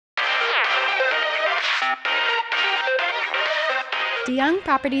DeYoung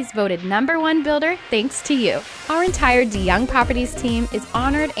Properties voted #1 builder thanks to you. Our entire DeYoung Properties team is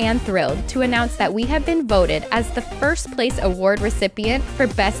honored and thrilled to announce that we have been voted as the first place award recipient for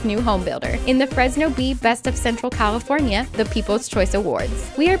Best New Home Builder in the Fresno Bee Best of Central California, the People's Choice Awards.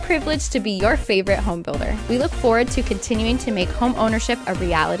 We are privileged to be your favorite home builder. We look forward to continuing to make home ownership a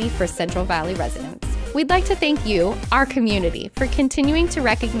reality for Central Valley residents. We'd like to thank you, our community, for continuing to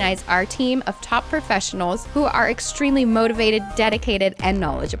recognize our team of top professionals who are extremely motivated, dedicated, and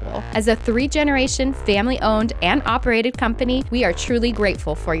knowledgeable. As a 3-generation, family-owned and operated company, we are truly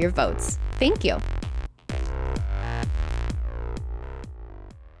grateful for your votes. Thank you.